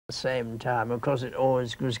the same time. Of course, it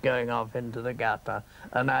always was going off into the gutter,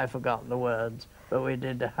 and I forgot the words, but we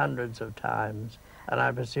did it hundreds of times, and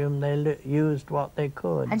I presume they used what they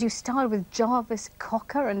could. And you starred with Jarvis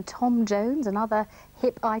Cocker and Tom Jones and other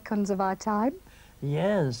hip icons of our time?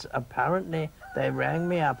 Yes, apparently they rang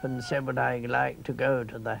me up and said would I like to go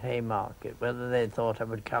to the Haymarket, whether they thought I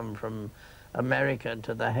would come from America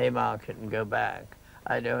to the Haymarket and go back.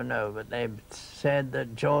 I don't know, but they said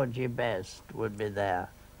that Georgie Best would be there.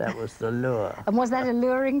 That was the lure. And was that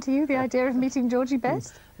alluring to you, the idea of meeting Georgie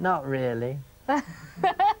Best? Not really.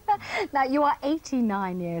 Now, you are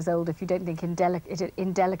 89 years old, if you don't think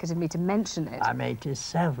indelicate of me to mention it. I'm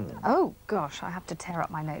 87. Oh, gosh, I have to tear up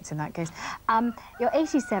my notes in that case. You're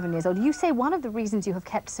 87 years old. You say one of the reasons you have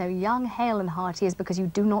kept so young, hale and hearty is because you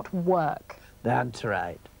do not work. That's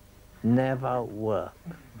right. Never work.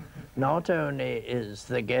 Not only is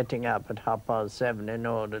the getting up at 7:30 in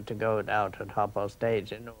order to go out at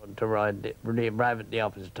 8:30 in order to arrive at the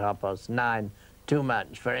office at 9:30 too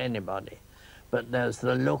much for anybody, but there's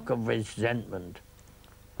the look of resentment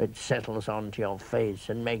which settles onto your face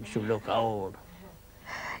and makes you look old.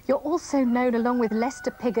 You're also known, along with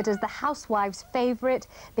Lester Piggott, as the housewife's favourite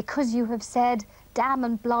because you have said, damn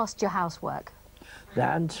and blast your housework.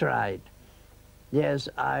 That's right. Yes,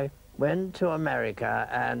 I went to America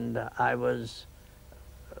and I was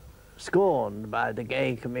scorned by the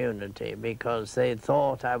gay community because they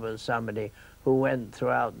thought I was somebody who went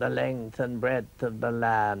throughout the length and breadth of the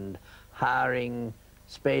land, hiring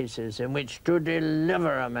spaces in which to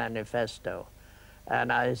deliver a manifesto.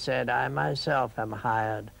 And I said, I myself am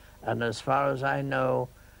hired, and as far as I know,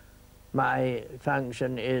 my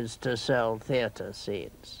function is to sell theatre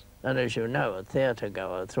seats. And as you know, a theatre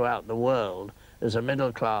goer throughout the world is a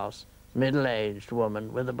middle-class, middle-aged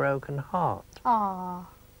woman with a broken heart. Ah.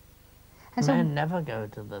 Men never go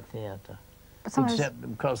to the theatre. Except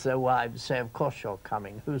because their wives say, of course you're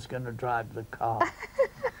coming, who's going to drive the car?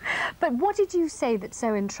 But what did you say that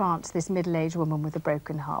so entranced this middle-aged woman with a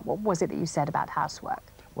broken heart? What was it that you said about housework?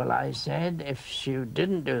 Well, I said if she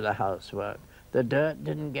didn't do the housework, the dirt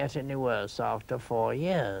didn't get any worse after 4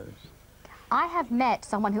 years. I have met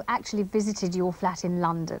someone who actually visited your flat in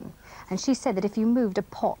London, and she said that if you moved a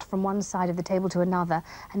pot from one side of the table to another,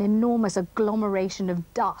 an enormous agglomeration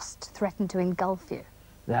of dust threatened to engulf you.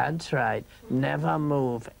 That's right. Never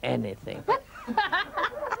move anything.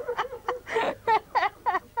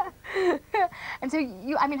 And so,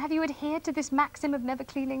 I mean, have you adhered to this maxim of never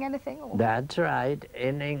cleaning anything? Or? That's right.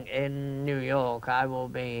 In New York, I will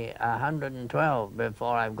be 112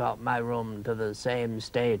 before I've got my room to the same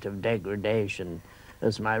state of degradation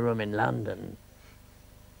as my room in London.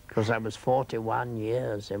 Because I was 41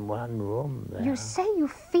 years in one room there. You say you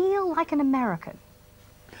feel like an American?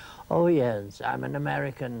 Oh, yes. I'm an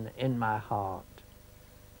American in my heart.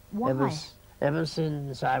 Why? Ever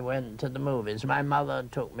since I went to the movies, my mother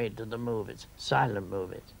took me to the movies, silent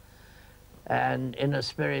movies, and in a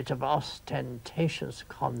spirit of ostentatious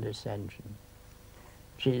condescension,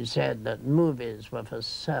 she said that movies were for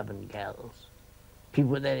servant girls.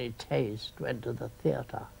 People with any taste went to the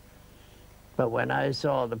theatre. But when I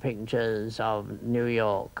saw the pictures of New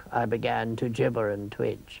York, I began to gibber and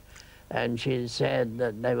twitch. And she said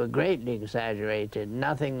that they were greatly exaggerated.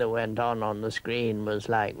 Nothing that went on the screen was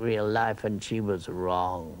like real life, and she was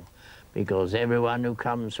wrong. Because everyone who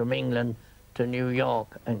comes from England to New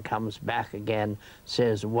York and comes back again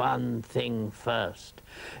says one thing first.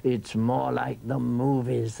 It's more like the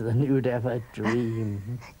movies than you'd ever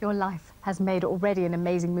dream. Your life has made already an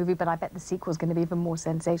amazing movie, but I bet the sequel's going to be even more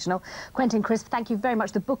sensational. Quentin Crisp, thank you very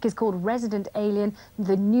much. The book is called Resident Alien,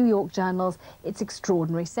 the New York Journals. It's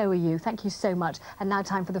extraordinary. So are you. Thank you so much. And now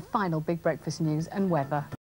time for the final Big Breakfast news and weather.